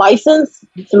a license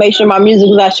to make sure my music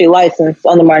is actually licensed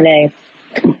under my name.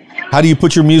 How do you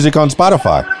put your music on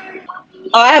Spotify?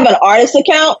 I have an artist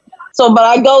account, but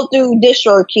I go through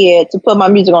DistroKid to put my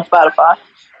music on Spotify.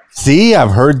 See,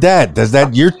 I've heard that. Does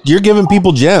that you're giving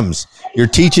people gems. You're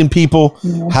teaching people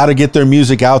how to get their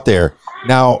music out there.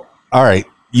 Now, all right,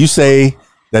 you say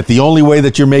that the only way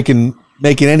that you're making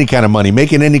any kind of money,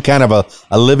 making any kind of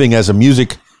a living as a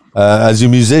musician, as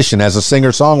a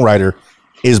singer-songwriter,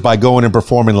 is by going and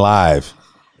performing live.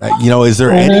 Is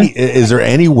there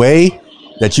any way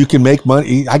that you can make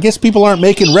money? I guess people aren't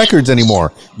making records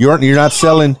anymore. You're not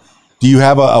selling. Do you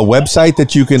have a website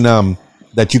that you can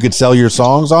that you could sell your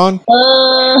songs on?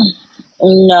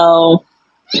 No.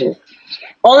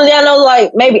 Only thing I know,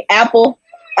 like maybe Apple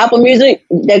Music.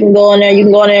 They can go in there. You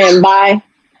can go in there and buy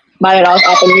it off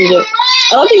Apple Music.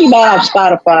 I don't think you buy it off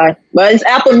Spotify, but it's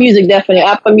Apple Music definitely.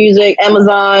 Apple Music,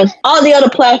 Amazon, all the other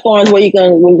platforms where they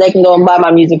can go and buy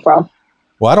my music from.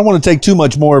 Well, I don't want to take too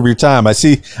much more of your time. I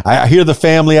hear the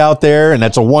family out there, and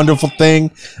that's a wonderful thing.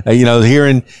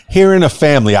 Hearing a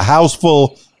family, a house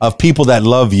full of people that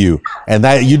love you, and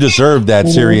that you deserve that.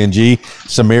 SyrianG,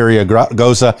 Samaria,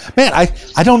 Gosa. Man,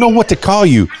 I don't know what to call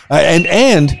you.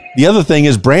 And the other thing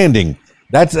is branding.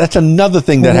 That's another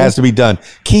thing that has to be done.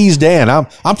 Keys Dan.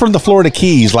 I'm from the Florida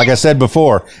Keys, like I said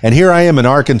before, and here I am in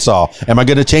Arkansas. Am I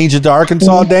going to change it to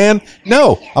Arkansas Dan?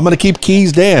 No, I'm going to keep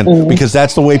Keys Dan because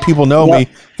that's the way people know me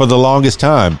for the longest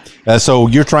time. So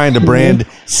you're trying to brand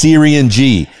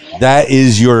SyrianG. That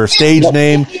is your stage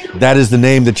name. That is the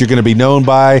name that you're going to be known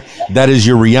by. That is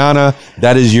your Rihanna.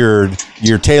 That is your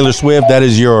Taylor Swift. That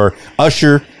is your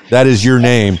Usher. That is your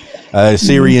name,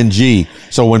 SyrianG.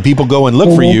 So when people go and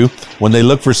look for you, when they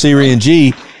look for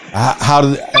SyrianG,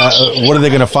 what are they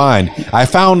going to find? I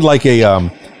found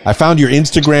I found your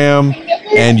Instagram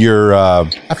and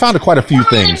I found quite a few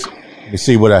things. Let me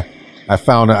see what I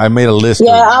found. I made a list.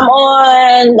 Yeah, I'm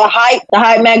on the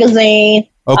Hype magazine.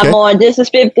 Okay. I'm on This Is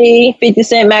 50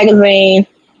 Cent magazine.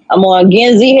 I'm on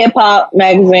Genzi Hip Hop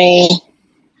magazine.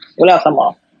 What else I'm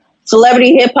on?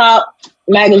 Celebrity Hip Hop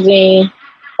magazine.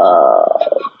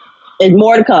 There's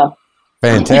more to come.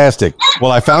 Fantastic.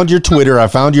 Well, I found your Twitter. I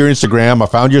found your Instagram. I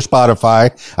found your Spotify.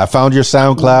 I found your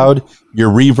SoundCloud, your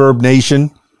Reverb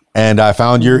Nation, and I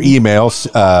found your emails.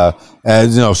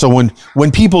 So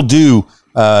when people do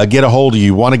get a hold of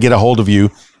you, want to get a hold of you,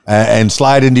 and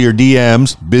slide into your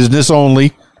DMs, business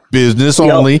only.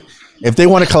 If they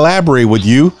want to collaborate with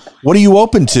you, what are you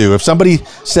open to? If somebody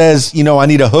says, I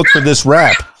need a hook for this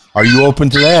rap, are you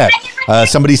open to that?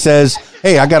 Somebody says,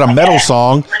 hey, I got a metal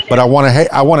song, but I want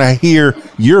to hear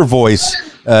your voice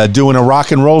doing a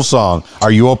rock and roll song.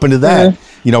 Are you open to that?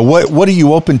 What are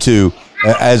you open to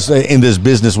as in this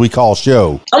business we call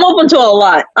show? I'm open to a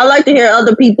lot. I like to hear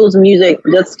other people's music,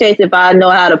 just in case if I know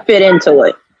how to fit into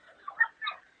it.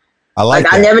 I like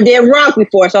that. I never did rock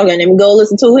before, so I'm going to go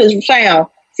listen to his sound,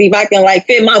 see if I can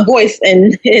fit my voice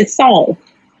in his song.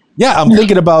 Yeah, I'm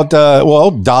thinking about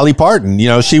Dolly Parton.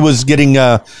 She was getting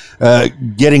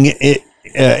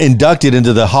inducted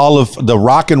into the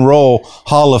Rock and Roll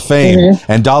Hall of Fame,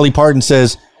 and Dolly Parton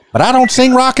says, "But I don't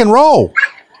sing rock and roll."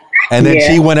 And then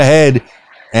she went ahead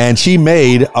and she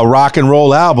made a rock and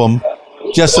roll album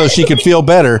just so she could feel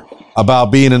better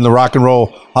about being in the Rock and Roll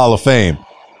Hall of Fame.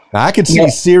 Now I could see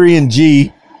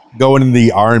SyrianG going in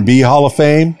the R&B Hall of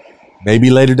Fame.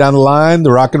 Maybe later down the line,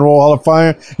 the Rock and Roll Hall of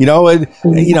Fame.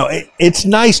 It's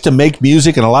nice to make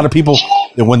music, and a lot of people,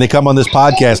 when they come on this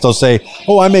podcast, they'll say,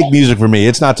 "Oh, I make music for me.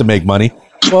 It's not to make money."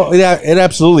 Well, it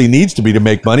absolutely needs to be to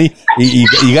make money.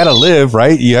 You got to live,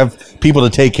 right? You have people to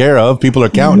take care of. People are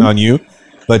counting on you.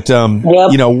 But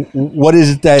what is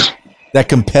it that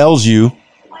compels you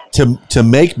to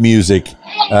make music?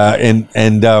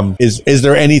 Is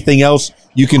there anything else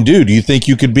you can do? Do you think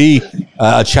you could be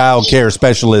a child care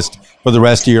specialist for the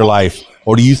rest of your life?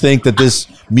 Or do you think that this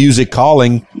music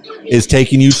calling is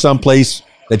taking you someplace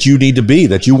that you need to be,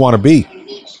 that you want to be?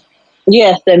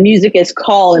 Yes, the music is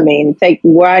calling me and take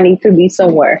me where I need to be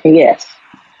somewhere. Yes.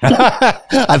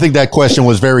 I think that question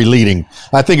was very leading.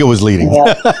 I think it was leading.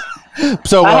 Yeah.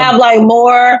 So I have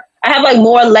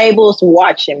more labels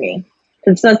watching me.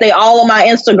 And since they all on my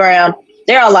Instagram,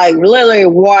 they're literally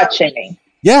watching me.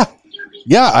 Yeah.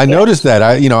 Yeah, I noticed that.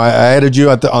 I added you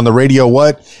on the Radio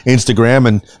What Instagram,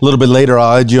 and a little bit later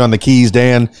I'll add you on the Keys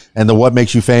Dan and the What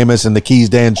Makes You Famous and the Keys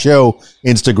Dan Show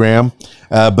Instagram.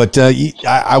 But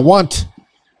I want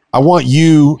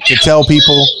you to tell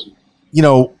people,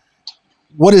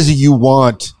 what is it you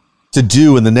want to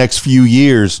do in the next few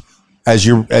years as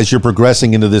you're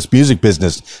progressing into this music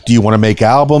business? Do you want to make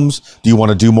albums? Do you want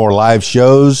to do more live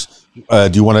shows?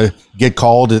 Do you want to get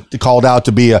called out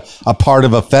to be a part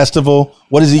of a festival?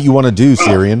 What is it you want to do,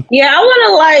 Syrian? Yeah, I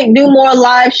want to do more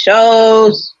live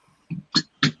shows,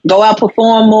 go out,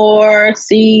 perform more,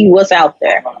 see what's out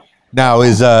there. Now,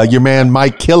 is your man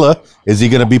Mike Killa, is he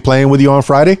going to be playing with you on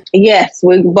Friday? Yes,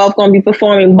 we're both going to be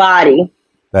performing Body.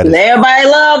 Everybody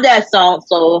loved that song,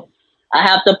 so I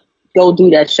have to go do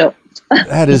that show.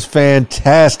 That is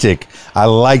fantastic. I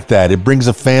like that. It brings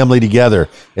a family together.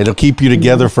 It'll keep you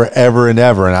together forever and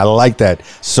ever. And I like that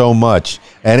so much.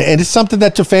 And it's something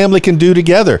that your family can do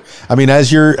together. I mean,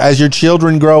 as your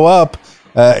children grow up,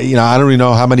 you know, I don't even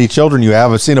know how many children you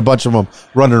have. I've seen a bunch of them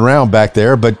running around back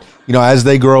there, but you know, as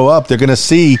they grow up, they're going to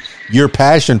see your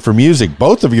passion for music.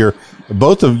 Both of you,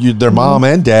 their mom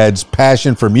and dad's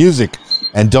passion for music.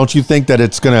 And don't you think that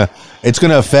it's gonna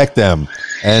affect them?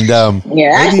 And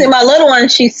actually, my little one,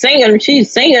 she's singing.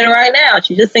 She's singing right now.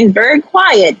 She just sings very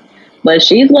quiet, but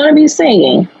she's going to be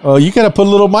singing. Oh, you got to put a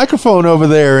little microphone over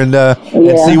there and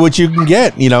see what you can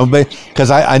get. You know,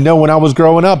 because I know when I was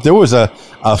growing up, there was a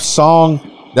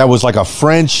song that was like a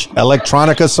French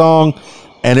electronica song,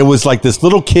 and it was like this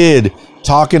little kid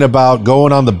talking about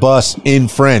going on the bus in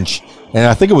French, and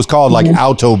I think it was called like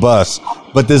Auto Bus.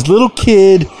 But this little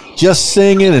kid just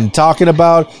singing and talking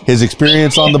about his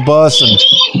experience on the bus,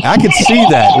 and I could see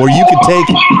that where you could take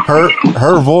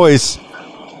her voice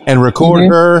and record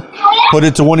her, put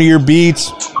it to one of your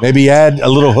beats, maybe add a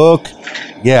little hook.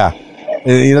 Yeah,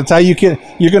 you know, that's how you're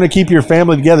going to keep your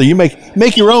family together. You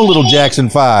make your own little Jackson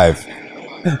 5.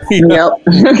 You know?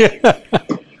 Yep.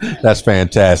 That's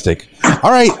fantastic. All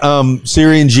right,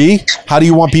 SyrianG, how do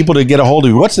you want people to get a hold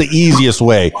of you? What's the easiest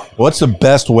way? What's the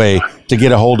best way to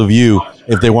get a hold of you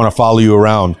if they want to follow you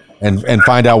around and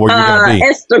find out where you're going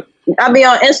to be? I'll be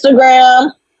on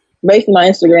Instagram, basically my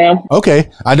Instagram. Okay.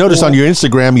 I noticed on your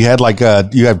Instagram you had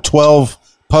you have 12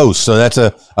 posts, so that's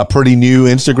a pretty new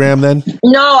Instagram then?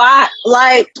 No, I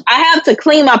have to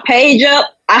clean my page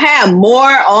up. I have more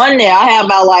on there. I have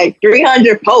about like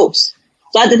 300 posts.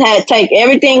 So I just had to take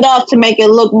everything off to make it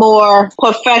look more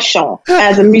professional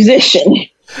as a musician.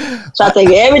 So I take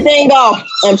everything off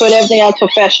and put everything else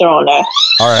professional on there.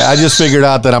 All right. I just figured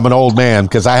out that I'm an old man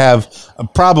because I have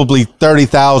probably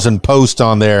 30,000 posts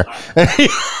on there. And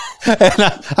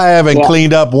I haven't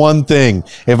cleaned up one thing.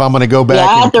 If I'm going to go back.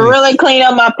 I have to really clean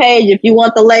up my page if you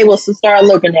want the labels to start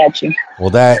looking at you.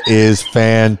 Well, that is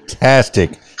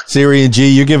fantastic.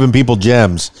 SyrianG, you're giving people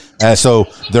gems. So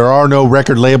there are no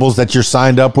record labels that you're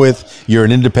signed up with. You're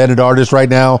an independent artist right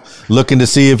now, looking to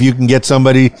see if you can get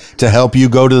somebody to help you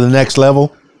go to the next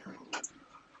level.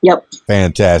 Yep.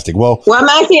 Fantastic. Well, I'm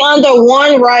actually under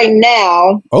one right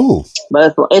now. Oh.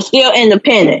 But it's still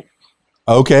independent.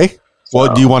 Okay.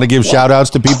 Well, do you want to give shout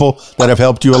outs to people that have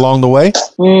helped you along the way?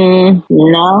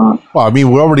 No. Well, I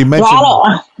mean, we already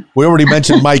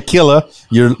mentioned Mike Killa,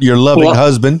 your loving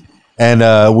husband.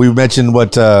 And we mentioned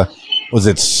was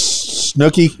it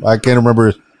Snooky? I can't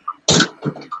remember.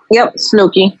 Yep,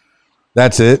 Snooky.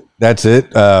 That's it.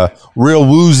 Real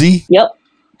Woozy. Yep.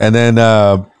 And then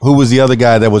who was the other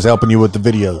guy that was helping you with the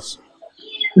videos?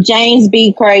 James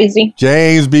B. Crazy.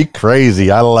 James B. Crazy.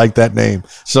 I like that name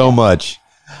so much.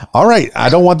 All right. I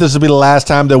don't want this to be the last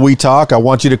time that we talk. I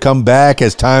want you to come back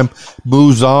as time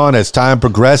moves on, as time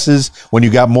progresses. When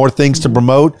you got more things to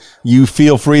promote, you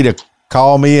feel free to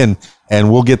call me and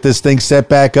we'll get this thing set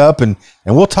back up and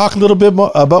we'll talk a little bit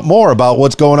more about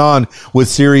what's going on with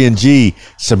SyrianG,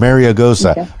 Samaria,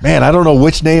 Gosa. Okay. Man, I don't know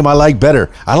which name I like better.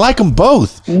 I like them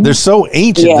both. Mm-hmm. They're so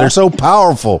ancient. Yeah. They're so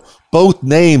powerful. Both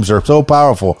names are so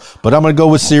powerful, but I'm going to go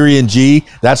with SyrianG.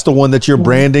 That's the one that you're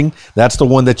branding. That's the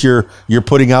one that you're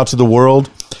putting out to the world.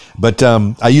 But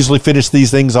I usually finish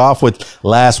these things off with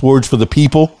last words for the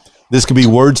people. This could be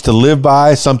words to live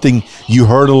by, something you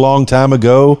heard a long time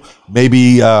ago,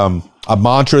 maybe a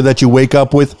mantra that you wake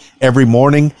up with every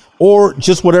morning, or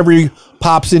just whatever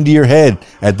pops into your head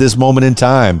at this moment in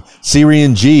time.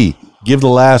 SyrianG, give the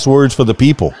last words for the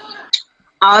people.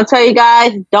 I'll tell you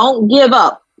guys, don't give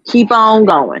up. Keep on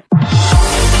going.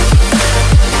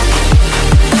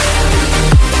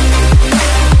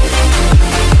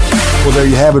 Well, there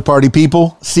you have it, party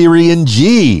people.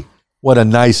 SyrianG. What a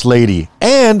nice lady.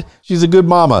 And she's a good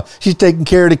mama. She's taking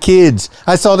care of the kids.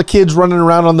 I saw the kids running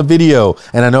around on the video.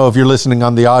 And I know if you're listening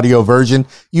on the audio version,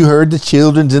 you heard the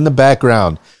children's in the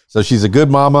background. So she's a good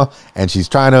mama and she's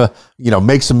trying to,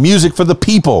 make some music for the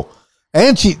people.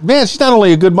 And she's not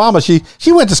only a good mama, she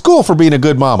went to school for being a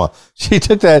good mama. She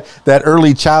took that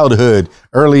early childhood,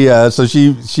 so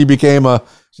she became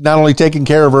she's not only taking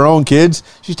care of her own kids,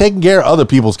 she's taking care of other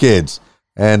people's kids.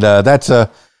 And that's an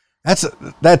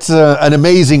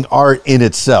amazing art in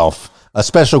itself. A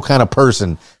special kind of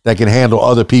person that can handle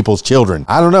other people's children.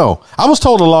 I don't know. I was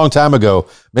told a long time ago,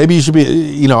 maybe you should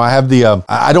be, I have the,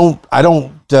 I don't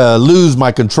lose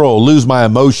my control, lose my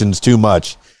emotions too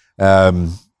much.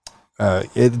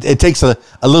 It takes a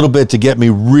little bit to get me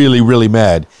really, really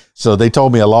mad. So they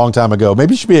told me a long time ago,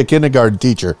 maybe you should be a kindergarten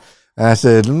teacher. And I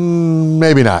said,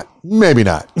 maybe not.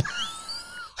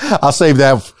 I'll save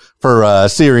that for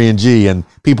SyrianG and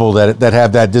people that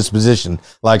have that disposition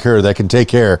like her that can take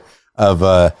care of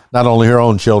not only her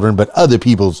own children, but other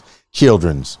people's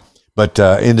children's. But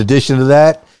in addition to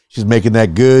that, she's making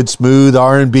that good, smooth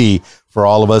R&B for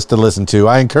all of us to listen to.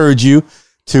 I encourage you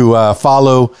to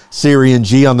follow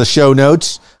SyrianG on the show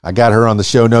notes. I got her on the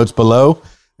show notes below.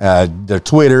 Their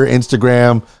Twitter,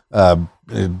 Instagram,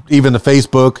 even the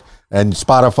Facebook and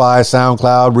Spotify,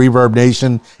 SoundCloud, Reverb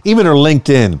Nation, even her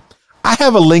LinkedIn. I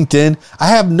have a LinkedIn. I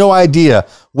have no idea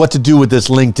what to do with this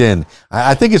LinkedIn.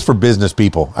 I think it's for business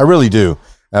people. I really do.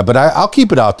 But I'll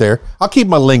keep it out there. I'll keep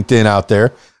my LinkedIn out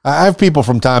there. I have people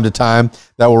from time to time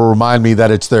that will remind me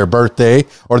that it's their birthday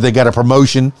or they got a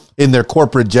promotion in their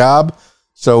corporate job.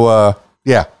 So,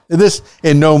 yeah, this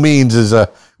by no means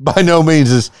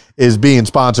is being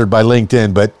sponsored by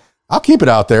LinkedIn, but I'll keep it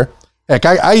out there. Heck,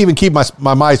 I even keep my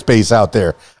MySpace out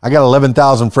there. I got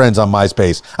 11,000 friends on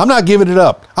MySpace. I'm not giving it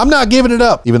up. Even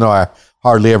though I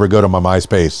hardly ever go to my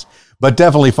MySpace. But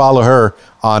definitely follow her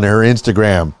on her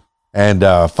Instagram and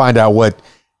find out what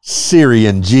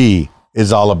SyrianG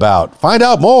is all about. Find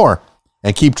out more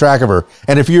and keep track of her.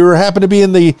 And if you happen to be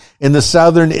in the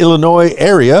southern Illinois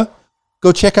area,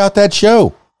 go check out that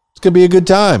show. It's going to be a good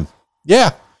time.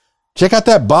 Yeah. Check out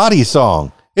that Body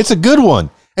song. It's a good one.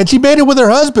 And she made it with her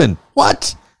husband.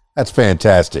 What? That's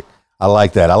fantastic. I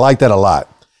like that. I like that a lot.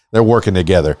 They're working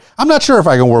together. I'm not sure if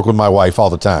I can work with my wife all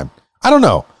the time. I don't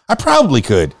know. I probably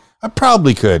could.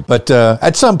 But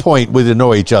at some point, we'd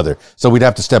annoy each other. So we'd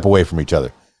have to step away from each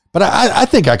other. But I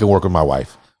think I can work with my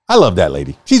wife. I love that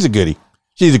lady. She's a goodie.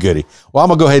 Well, I'm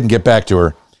going to go ahead and get back to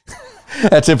her.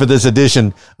 That's it for this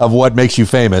edition of What Makes You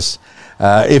Famous.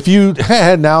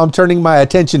 Now I'm turning my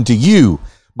attention to you,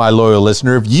 my loyal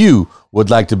listener. If you would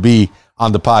like to be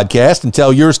on the podcast and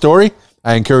tell your story,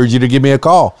 I encourage you to give me a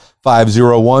call,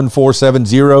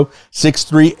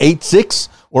 501-470-6386,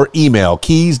 or email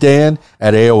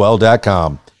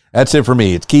keysdan@aol.com. That's it for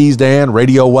me. It's keysdan,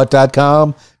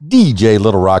 radiowhat.com,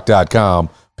 djlittlerock.com.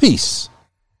 Peace.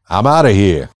 I'm out of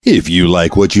here. If you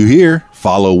like what you hear,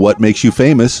 follow What Makes You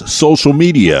Famous social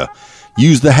media.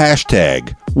 Use the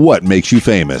hashtag What Makes You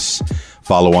Famous.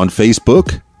 Follow on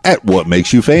Facebook at What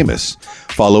Makes You Famous.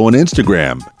 Follow on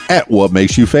Instagram at What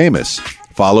Makes You Famous.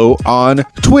 Follow on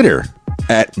Twitter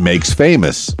at Makes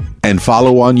Famous. And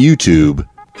follow on YouTube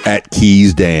at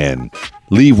Keys Dan.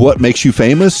 Leave What Makes You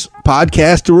Famous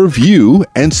podcast a review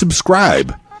and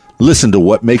subscribe. Listen to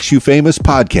What Makes You Famous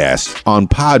podcast on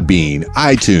Podbean,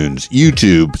 iTunes,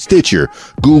 YouTube, Stitcher,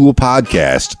 Google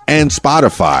Podcasts, and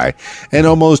Spotify, and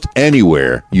almost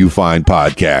anywhere you find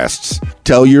podcasts.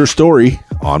 Tell your story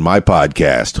on my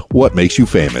podcast, What Makes You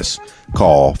Famous.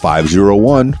 Call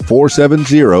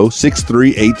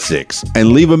 501-470-6386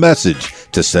 and leave a message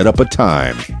to set up a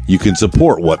time. You can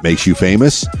support What Makes You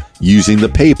Famous using the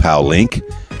PayPal link,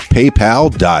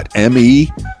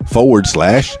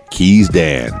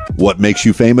 paypal.me/KeysDan. What Makes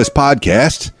You Famous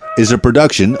podcast is a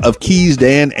production of Keys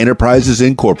Dan Enterprises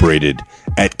Incorporated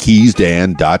at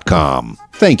keysdan.com.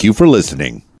 Thank you for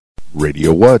listening.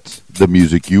 Radio What? The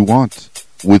music you want.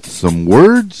 With some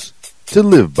words to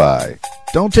live by.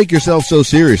 Don't take yourself so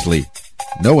seriously.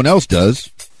 No one else does.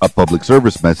 A public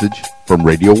service message from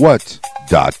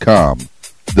RadioWhat.com.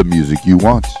 The music you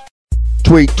want.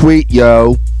 Tweet,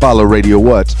 yo. Follow Radio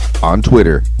What on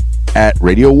Twitter at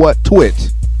Radio What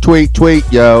Twit. Tweet,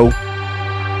 yo.